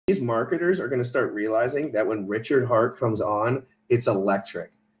these marketers are going to start realizing that when Richard Hart comes on, it's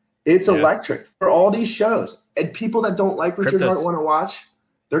electric. It's electric for all these shows. And people that don't like Richard Hart want to watch,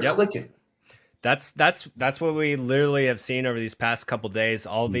 they're clicking. That's what we literally have seen over these past couple days.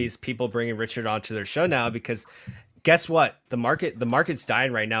 All these people bringing Richard onto their show now, because guess what? The market's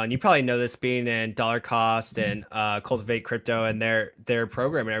dying right now, and you probably know this, being in Dollar Cost and Cultivate Crypto and their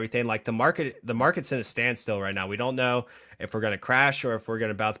program and everything. Like the market's in a standstill right now. We don't know if we're going to crash or if we're going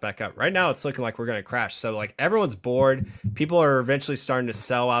to bounce back up. Right now, it's looking like we're going to crash. So like everyone's bored. People are eventually starting to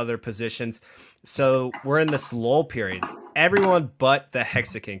sell out of their positions. So we're in this lull period. Everyone but the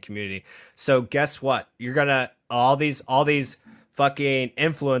Hexican community. So guess what? You're gonna all these fucking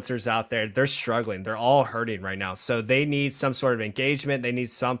influencers out there, they're struggling. They're all hurting right now. So they need some sort of engagement. They need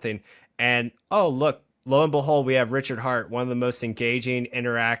something. And oh, look, lo and behold, we have Richard Hart, one of the most engaging,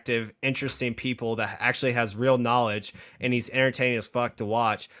 interactive, interesting people that actually has real knowledge, and he's entertaining as fuck to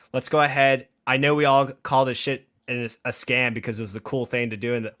watch. Let's go ahead. I know we all called his shit a scam because it was the cool thing to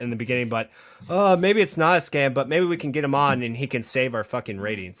do in the beginning, but maybe it's not a scam, but maybe we can get him on and he can save our fucking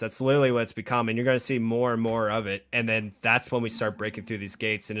ratings. That's literally what it's become, and you're going to see more and more of it, and then that's when we start breaking through these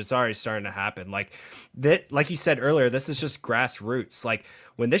gates, and it's already starting to happen. Like that, like you said earlier, this is just grassroots. Like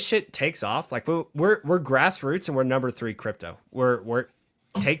when this shit takes off, like we're grassroots, and we're number 3 crypto. We're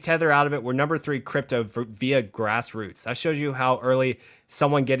take Tether out of it, we're number 3 crypto via grassroots. That shows you how early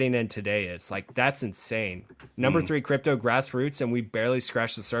someone getting in today is. Like, that's insane. Number 3 crypto, grassroots, and we barely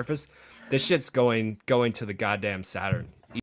scratched the surface. This shit's going to the goddamn Saturn.